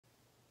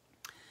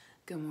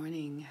Good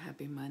morning.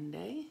 Happy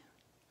Monday.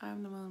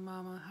 I'm the Moon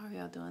Mama. How are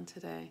y'all doing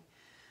today?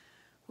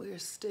 We are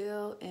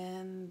still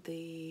in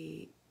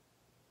the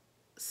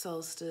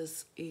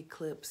solstice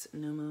eclipse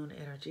new moon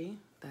energy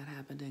that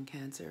happened in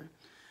Cancer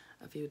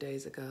a few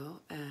days ago.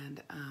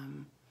 And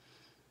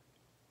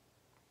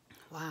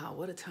wow,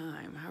 what a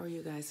time. How are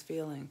you guys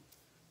feeling?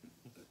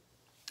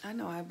 I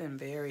know I've been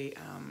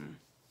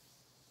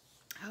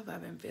how have I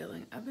been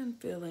feeling? I've been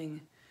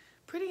feeling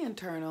pretty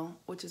internal,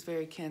 which is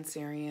very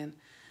Cancerian.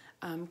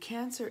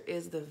 Cancer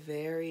is the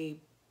very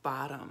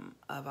bottom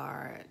of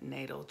our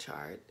natal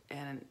chart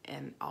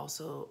and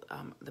also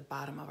the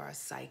bottom of our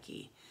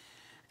psyche.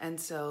 And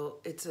so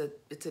it's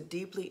a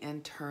deeply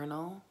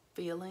internal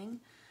feeling,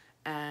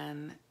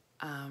 and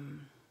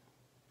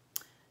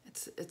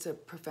it's a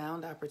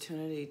profound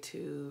opportunity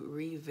to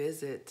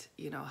revisit,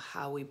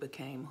 how we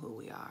became who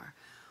we are.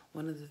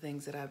 One of the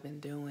things that I've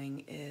been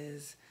doing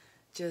is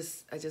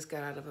I just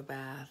got out of a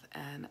bath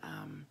and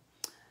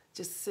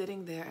just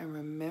sitting there and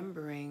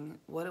remembering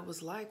what it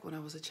was like when I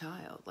was a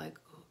child, like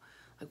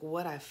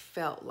what I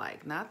felt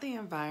like, not the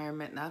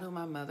environment, not who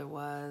my mother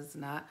was,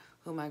 not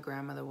who my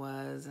grandmother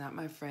was, not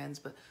my friends,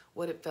 but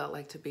what it felt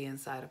like to be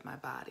inside of my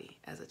body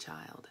as a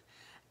child.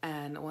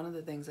 And one of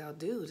the things I'll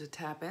do to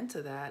tap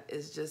into that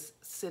is just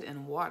sit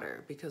in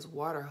water, because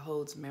water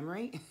holds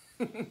memory.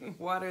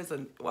 Water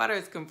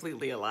is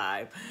completely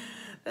alive.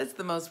 That's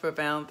the most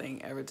profound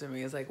thing ever to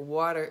me. It's like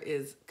water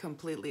is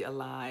completely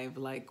alive,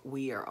 like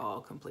we are all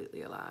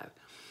completely alive.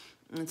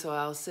 And so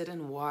I'll sit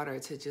in water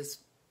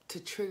to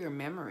trigger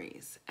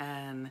memories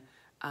and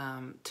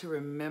to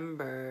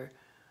remember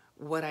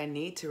what I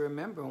need to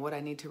remember and what I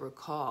need to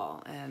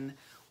recall. And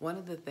one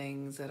of the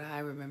things that I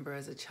remember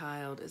as a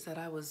child is that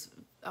I always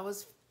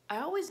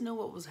knew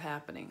what was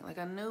happening. Like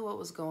I knew what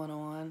was going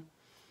on.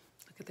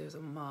 Look at, there's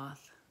a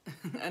moth.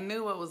 I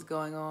knew what was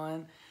going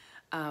on,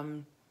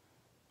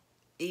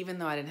 even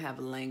though I didn't have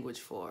language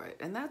for it.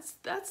 And that's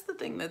the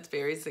thing that's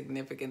very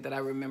significant that I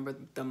remember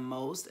the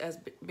most as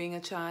being a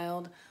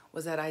child,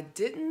 was that I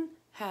didn't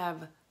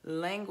have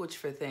language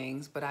for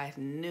things, but I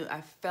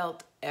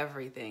felt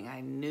everything.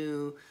 I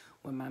knew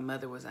when my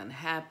mother was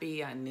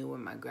unhappy. I knew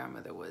when my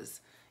grandmother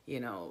was,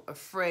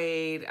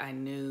 afraid. I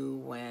knew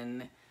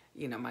when,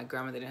 my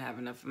grandmother didn't have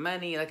enough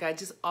money. Like I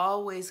just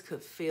always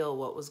could feel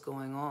what was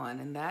going on.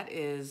 And that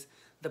is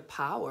the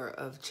power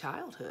of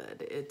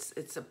childhood.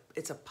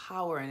 It's a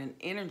power and an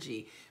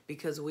energy,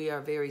 because we are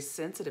very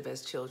sensitive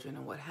as children.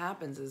 And what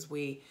happens is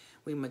we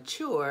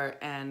mature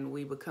and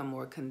we become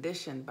more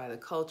conditioned by the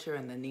culture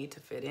and the need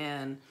to fit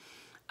in.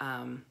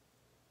 And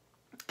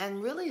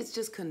really it's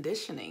just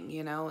conditioning,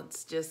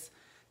 it's just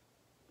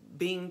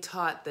being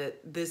taught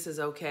that this is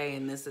okay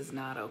and this is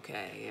not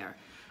okay,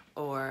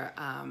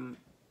 and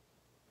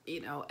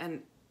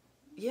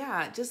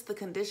yeah, just the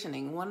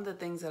conditioning. One of the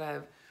things that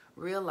I've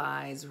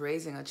realized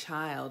raising a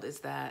child is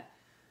that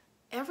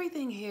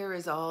everything here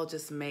is all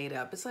just made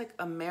up. It's like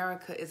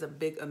America is a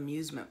big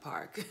amusement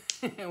park.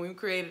 And we've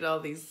created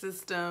all these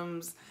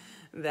systems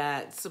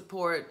that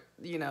support,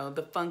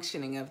 the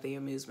functioning of the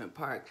amusement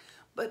park.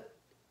 But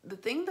the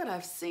thing that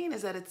I've seen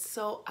is that it's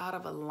so out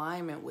of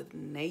alignment with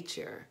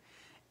nature.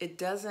 It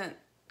doesn't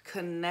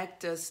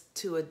connect us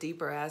to a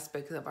deeper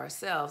aspect of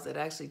ourselves. It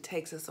actually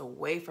takes us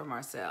away from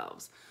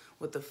ourselves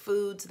with the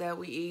foods that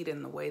we eat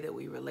and the way that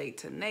we relate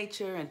to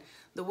nature, and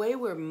the way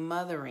we're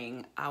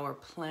mothering our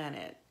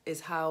planet is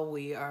how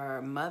we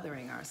are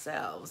mothering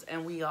ourselves.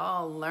 And we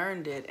all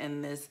learned it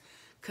in this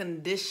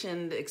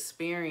conditioned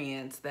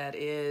experience that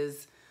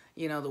is,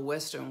 the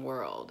Western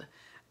world.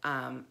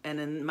 And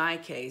in my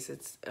case,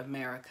 it's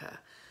America.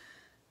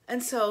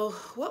 And so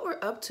what we're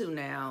up to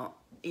now,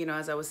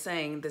 as I was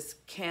saying, this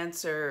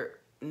Cancer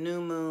new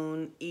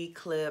moon,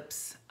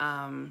 eclipse,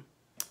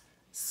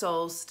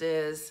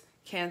 solstice.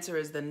 Cancer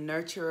is the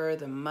nurturer,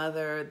 the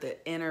mother,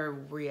 the inner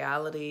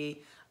reality.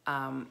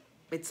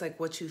 It's like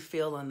what you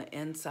feel on the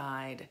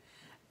inside.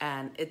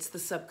 And it's the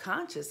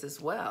subconscious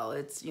as well.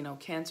 It's,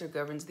 Cancer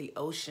governs the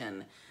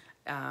ocean,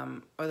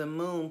 or the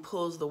moon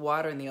pulls the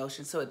water in the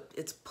ocean. So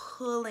it's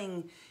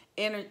pulling,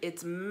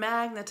 it's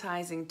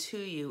magnetizing to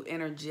you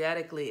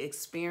energetically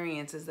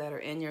experiences that are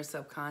in your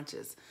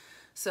subconscious.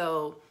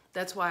 So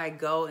that's why I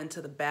go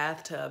into the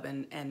bathtub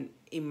and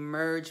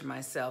immerse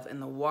myself in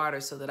the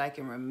water, so that I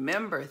can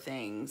remember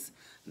things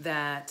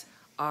that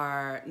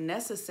are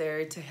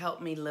necessary to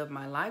help me live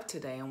my life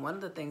today. And one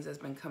of the things that's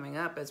been coming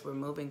up as we're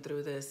moving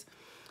through this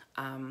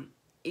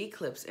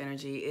eclipse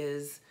energy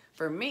is,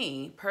 for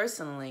me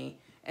personally,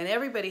 and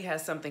everybody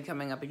has something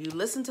coming up. If you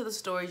listen to the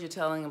stories you're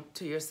telling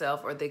to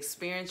yourself, or the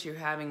experience you're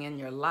having in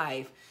your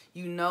life,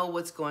 you know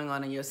what's going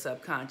on in your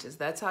subconscious.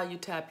 That's how you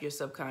tap your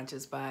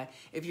subconscious, by,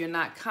 if you're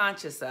not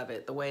conscious of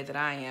it the way that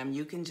I am,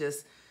 you can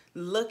just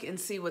look and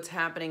see what's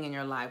happening in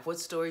your life, what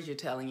stories you're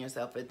telling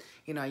yourself.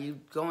 Are you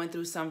going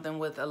through something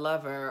with a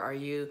lover? Are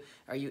you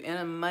in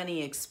a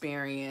money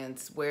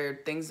experience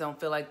where things don't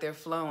feel like they're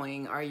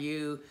flowing? Are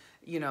you,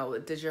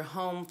 does your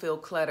home feel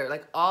cluttered?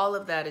 Like all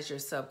of that is your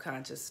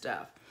subconscious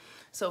stuff.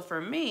 So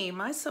for me,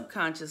 my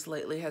subconscious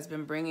lately has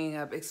been bringing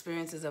up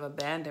experiences of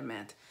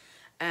abandonment.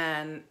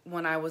 And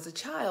when I was a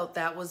child,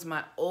 that was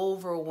my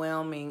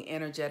overwhelming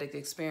energetic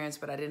experience,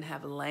 but I didn't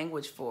have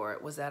language for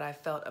it, was that I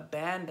felt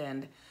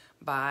abandoned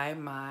by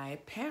my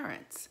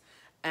parents.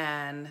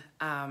 And,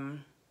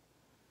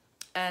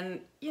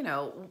 you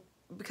know,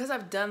 because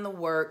I've done the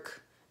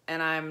work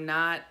and I'm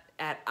not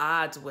at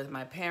odds with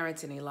my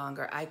parents any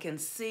longer, I can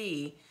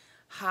see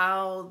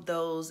how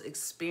those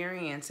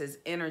experiences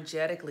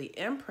energetically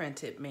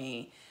imprinted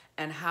me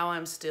and how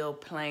I'm still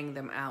playing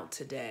them out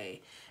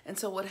today. And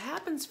so what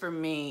happens for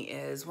me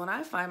is when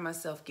I find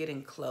myself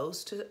getting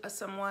close to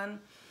someone,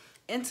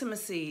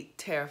 intimacy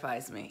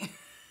terrifies me.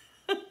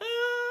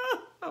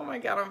 Oh my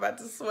God, I'm about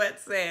to sweat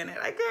saying it.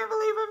 I can't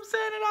believe I'm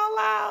saying it out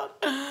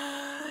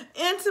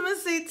loud.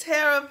 Intimacy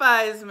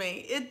terrifies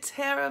me. It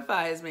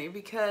terrifies me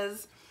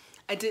because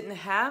I didn't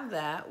have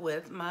that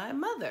with my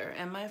mother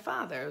and my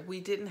father. We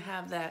didn't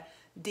have that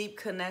deep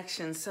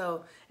connection.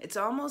 So it's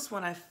almost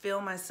when I feel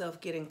myself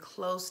getting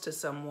close to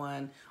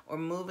someone or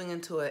moving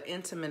into an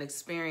intimate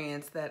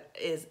experience that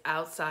is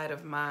outside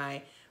of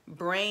my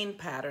brain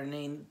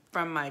patterning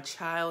from my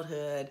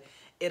childhood,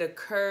 it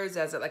occurs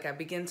as like I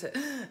begin to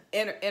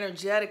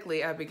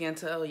energetically, I begin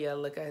to, oh yeah,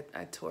 look,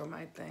 I tore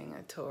my thing.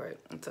 I tore it.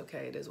 It's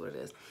okay. It is what it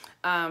is.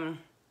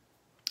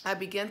 I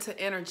begin to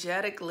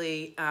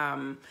energetically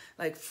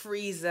like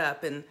freeze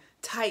up and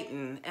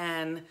tighten.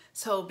 And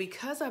so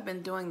because I've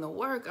been doing the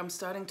work, I'm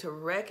starting to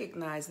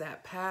recognize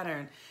that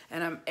pattern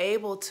and I'm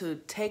able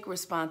to take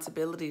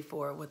responsibility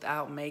for it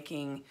without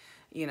making,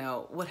 you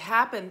know, what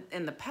happened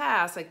in the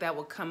past, like that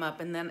would come up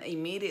and then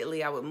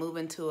immediately I would move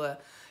into a,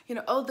 you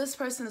know, oh, this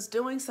person is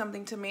doing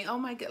something to me. Oh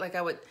my God. Like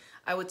I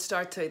would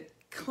start to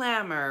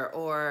clamor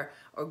or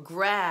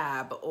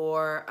grab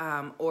or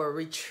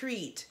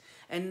retreat.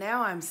 And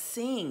now I'm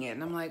seeing it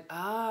and I'm like,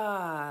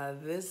 ah,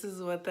 this is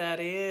what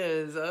that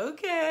is.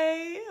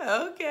 Okay,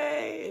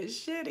 it's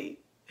shitty.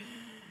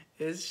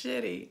 It's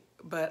shitty,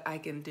 but I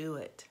can do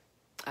it.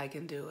 I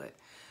can do it.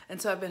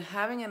 And so I've been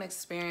having an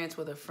experience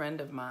with a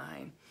friend of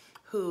mine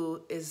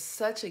who is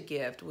such a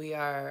gift. We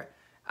are,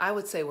 I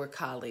would say we're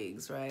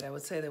colleagues, right? I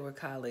would say that we're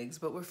colleagues,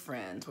 but we're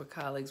friends. We're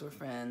colleagues, we're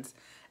friends.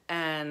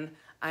 And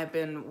I've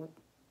been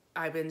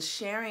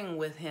sharing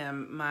with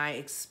him my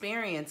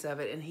experience of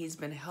it, and he's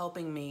been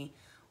helping me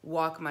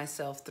walk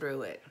myself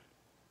through it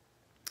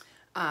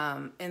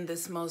in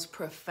this most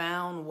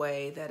profound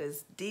way that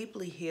is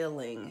deeply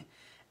healing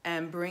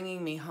and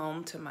bringing me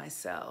home to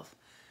myself.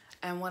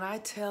 And when I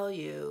tell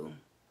you,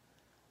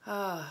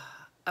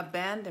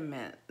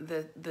 abandonment,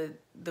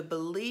 the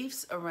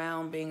beliefs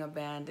around being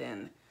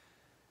abandoned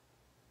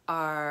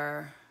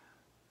are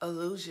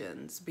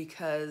illusions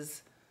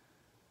because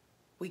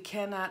we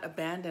cannot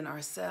abandon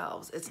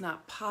ourselves. It's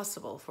not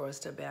possible for us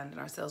to abandon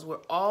ourselves. We're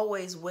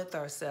always with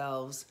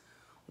ourselves,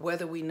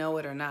 whether we know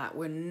it or not.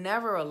 We're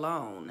never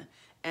alone.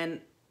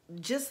 And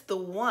just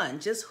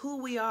who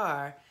we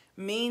are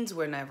means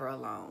we're never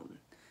alone.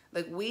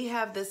 Like we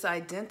have this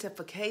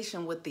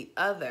identification with the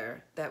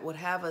other that would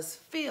have us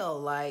feel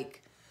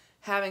like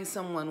having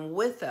someone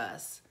with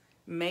us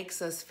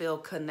makes us feel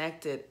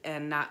connected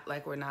and not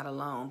like we're not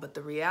alone. But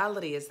the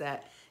reality is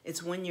that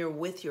it's when you're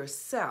with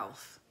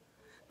yourself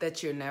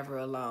that you're never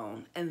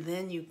alone. And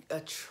then you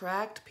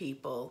attract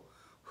people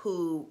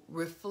who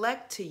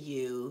reflect to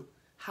you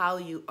how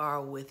you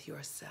are with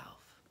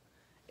yourself.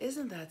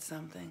 Isn't that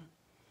something?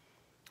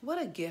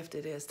 What a gift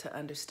it is to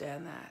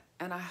understand that.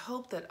 And I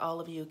hope that all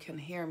of you can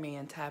hear me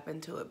and tap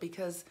into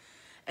it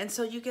and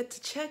so you get to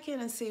check in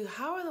and see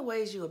how are the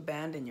ways you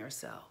abandon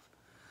yourself?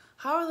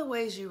 How are the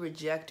ways you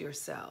reject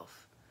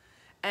yourself?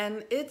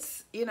 And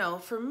it's, you know,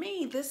 for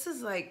me, this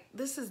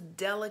is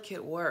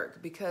delicate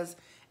work because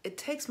it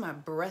takes my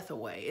breath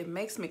away. It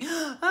makes me,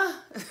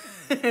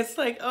 it's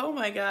like, oh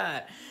my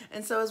God.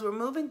 And so as we're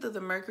moving through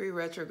the Mercury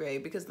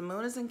retrograde, because the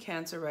moon is in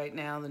Cancer right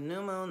now, the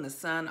new moon, the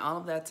sun, all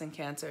of that's in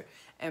Cancer,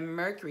 and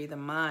Mercury, the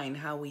mind,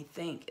 how we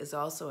think, is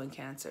also in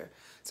Cancer.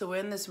 So we're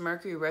in this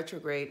Mercury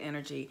retrograde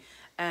energy.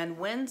 And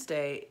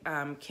Wednesday,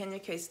 Kenya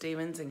K.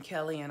 Stevens and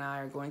Kelly and I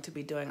are going to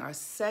be doing our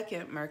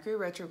second Mercury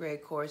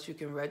retrograde course. You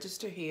can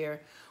register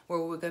here, where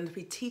we're going to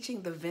be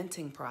teaching the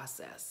venting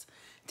process.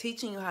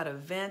 Teaching you how to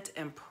vent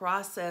and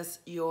process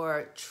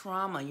your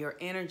trauma, your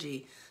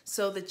energy,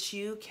 so that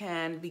you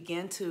can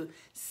begin to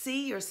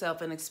see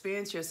yourself and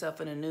experience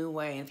yourself in a new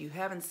way. And if you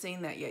haven't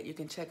seen that yet, you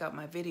can check out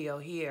my video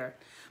here.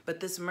 But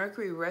this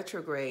Mercury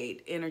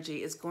retrograde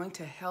energy is going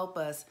to help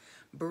us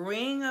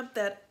bring up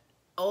that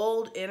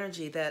old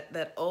energy,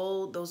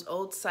 those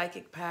old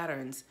psychic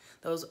patterns,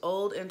 those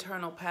old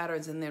internal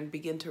patterns, and then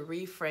begin to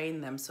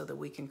reframe them so that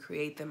we can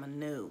create them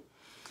anew.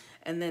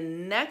 And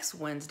then next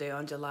Wednesday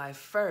on July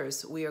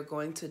 1st, we are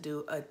going to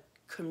do a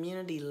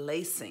community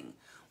lacing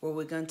where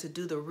we're going to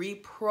do the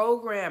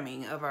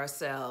reprogramming of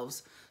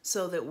ourselves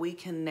so that we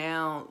can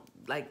now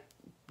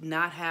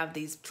not have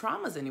these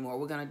traumas anymore.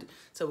 We're going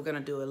to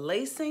do a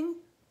lacing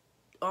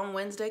on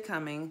Wednesday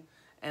coming,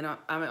 and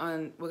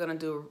we're going to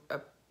do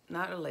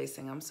not a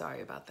lacing, I'm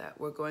sorry about that.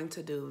 We're going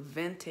to do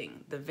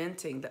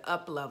the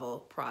up-level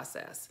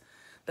process,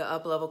 the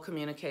up-level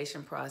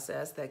communication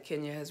process that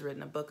Kenya has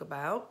written a book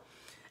about.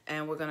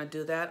 And we're going to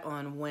do that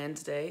on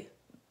Wednesday,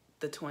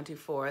 the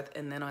 24th,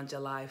 and then on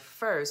July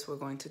 1st, we're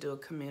going to do a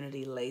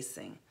community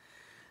lacing.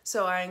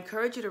 So I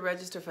encourage you to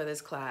register for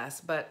this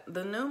class, but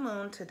the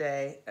moon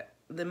today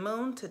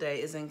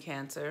is in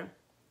Cancer,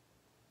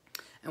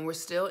 and we're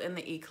still in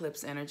the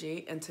eclipse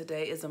energy, and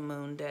today is a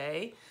moon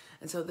day.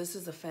 And so this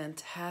is a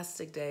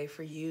fantastic day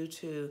for you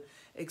to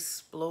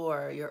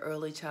explore your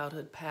early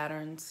childhood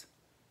patterns,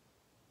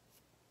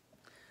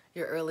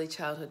 your early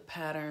childhood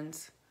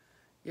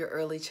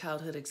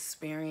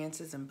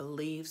experiences and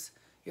beliefs,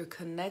 your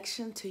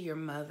connection to your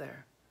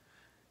mother,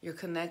 your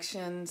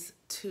connections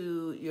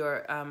to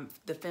your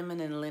the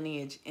feminine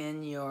lineage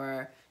in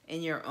your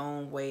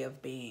own way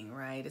of being,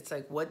 right? It's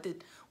like,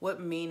 what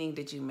meaning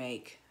did you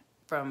make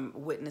from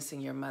witnessing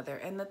your mother?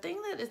 And the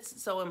thing that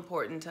it's so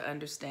important to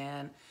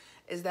understand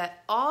is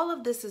that all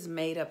of this is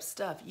made up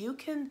stuff.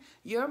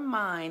 Your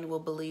mind will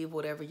believe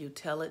whatever you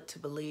tell it to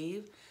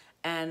believe,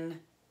 and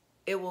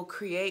it will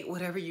create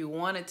whatever you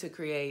want it to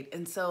create.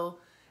 And so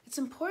it's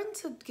important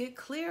to get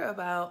clear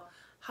about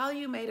how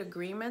you made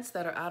agreements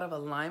that are out of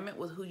alignment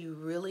with who you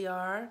really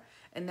are.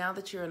 And now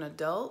that you're an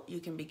adult, you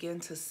can begin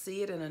to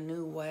see it in a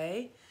new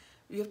way.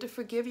 You have to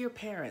forgive your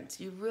parents.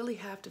 You really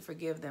have to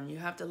forgive them. You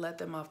have to let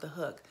them off the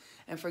hook.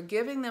 And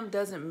forgiving them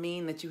doesn't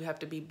mean that you have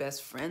to be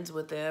best friends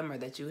with them, or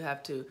that you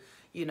have to,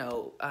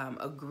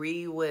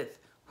 agree with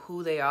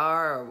who they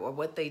are or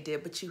what they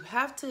did. But you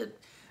have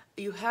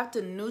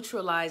to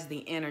neutralize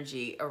the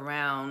energy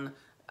around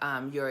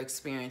your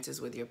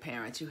experiences with your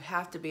parents. You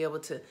have to be able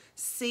to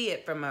see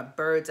it from a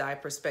bird's eye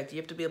perspective.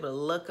 You have to be able to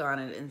look on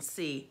it and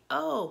see,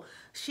 oh,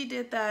 she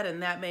did that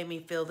and that made me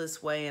feel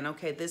this way, and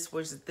okay, this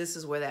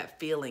is where that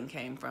feeling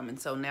came from, and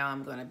so now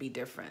I'm going to be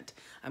different.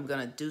 I'm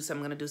going to do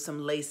some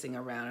lacing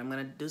around. I'm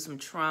going to do some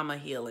trauma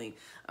healing.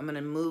 I'm going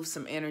to move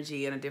some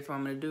energy in a different.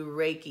 I'm going to do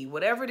Reiki.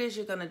 Whatever it is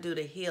you're going to do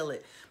to heal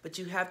it, but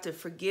you have to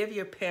forgive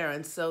your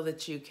parents so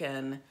that you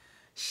can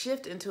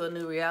shift into a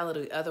new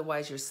reality.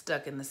 Otherwise, you're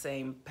stuck in the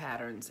same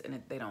patterns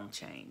and they don't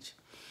change.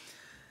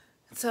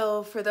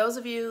 So for those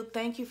of you,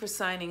 thank you for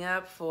signing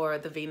up for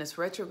the Venus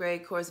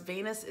retrograde course.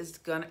 Venus is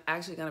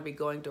actually going to be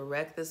going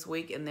direct this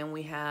week, and then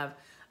we have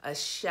a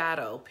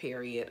shadow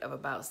period of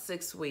about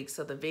 6 weeks.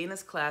 So the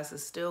Venus class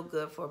is still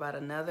good for about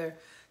another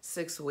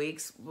 6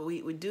 weeks.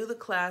 We do the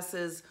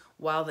classes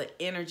while the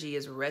energy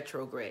is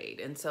retrograde.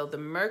 And so the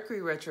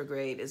Mercury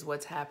retrograde is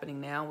what's happening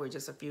now. We're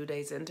just a few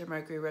days into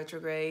Mercury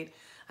retrograde.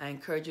 I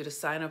encourage you to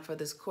sign up for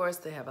this course.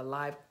 We have a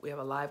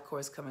live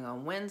course coming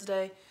on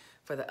Wednesday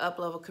for the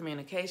up-level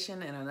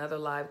communication, and another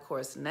live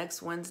course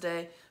next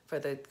Wednesday for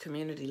the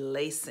community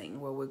lacing,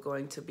 where we're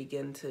going to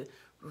begin to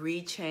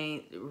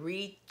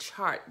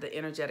rechart the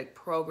energetic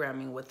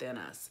programming within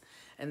us.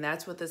 And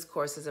that's what this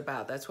course is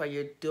about. That's why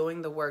you're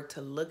doing the work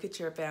to look at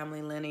your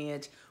family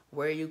lineage,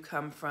 where you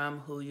come from,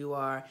 who you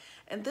are.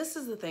 And this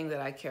is the thing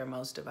that I care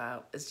most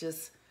about. It's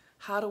just,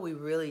 how do we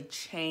really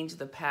change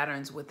the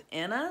patterns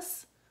within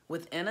us?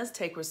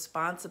 Take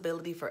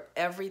responsibility for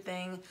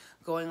everything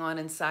going on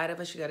inside of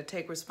us. You got to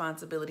take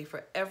responsibility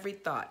for every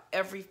thought,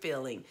 every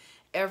feeling,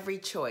 every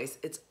choice.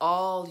 It's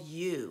all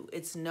you.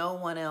 It's no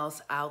one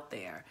else out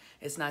there.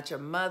 It's not your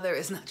mother.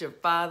 It's not your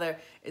father.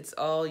 It's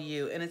all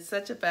you. And it's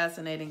such a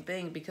fascinating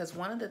thing, because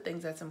one of the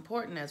things that's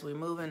important as we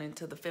move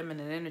into the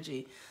feminine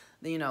energy,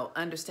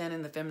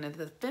 understanding the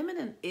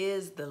feminine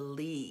is the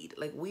lead.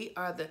 Like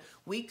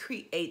we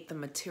create the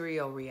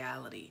material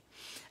reality.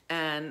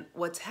 And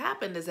what's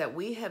happened is that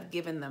we have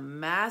given the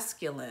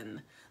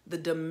masculine the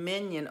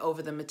dominion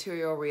over the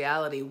material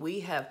reality.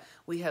 We have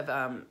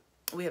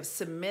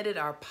submitted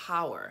our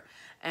power,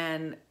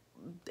 and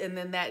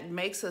then that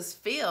makes us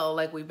feel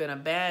like we've been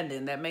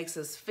abandoned. That makes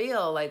us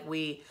feel like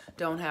we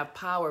don't have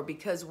power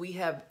because we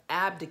have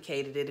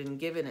abdicated it and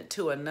given it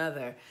to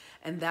another.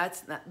 And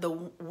that's not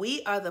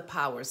we are the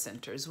power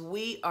centers.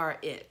 We are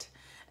it.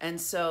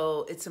 And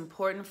so it's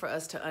important for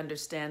us to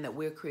understand that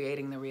we're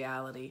creating the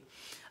reality.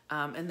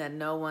 And that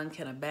no one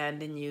can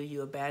abandon you.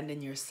 You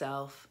abandon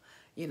yourself,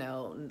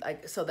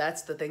 so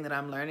that's the thing that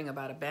I'm learning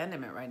about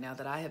abandonment right now,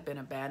 that I have been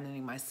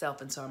abandoning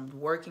myself. And so I'm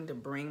working to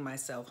bring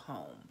myself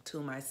home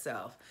to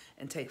myself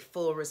and take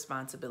full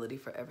responsibility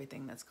for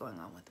everything that's going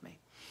on with me.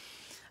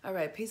 All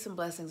right. Peace and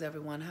blessings,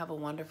 everyone. Have a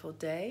wonderful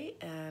day.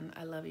 And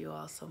I love you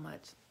all so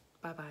much.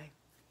 Bye-bye.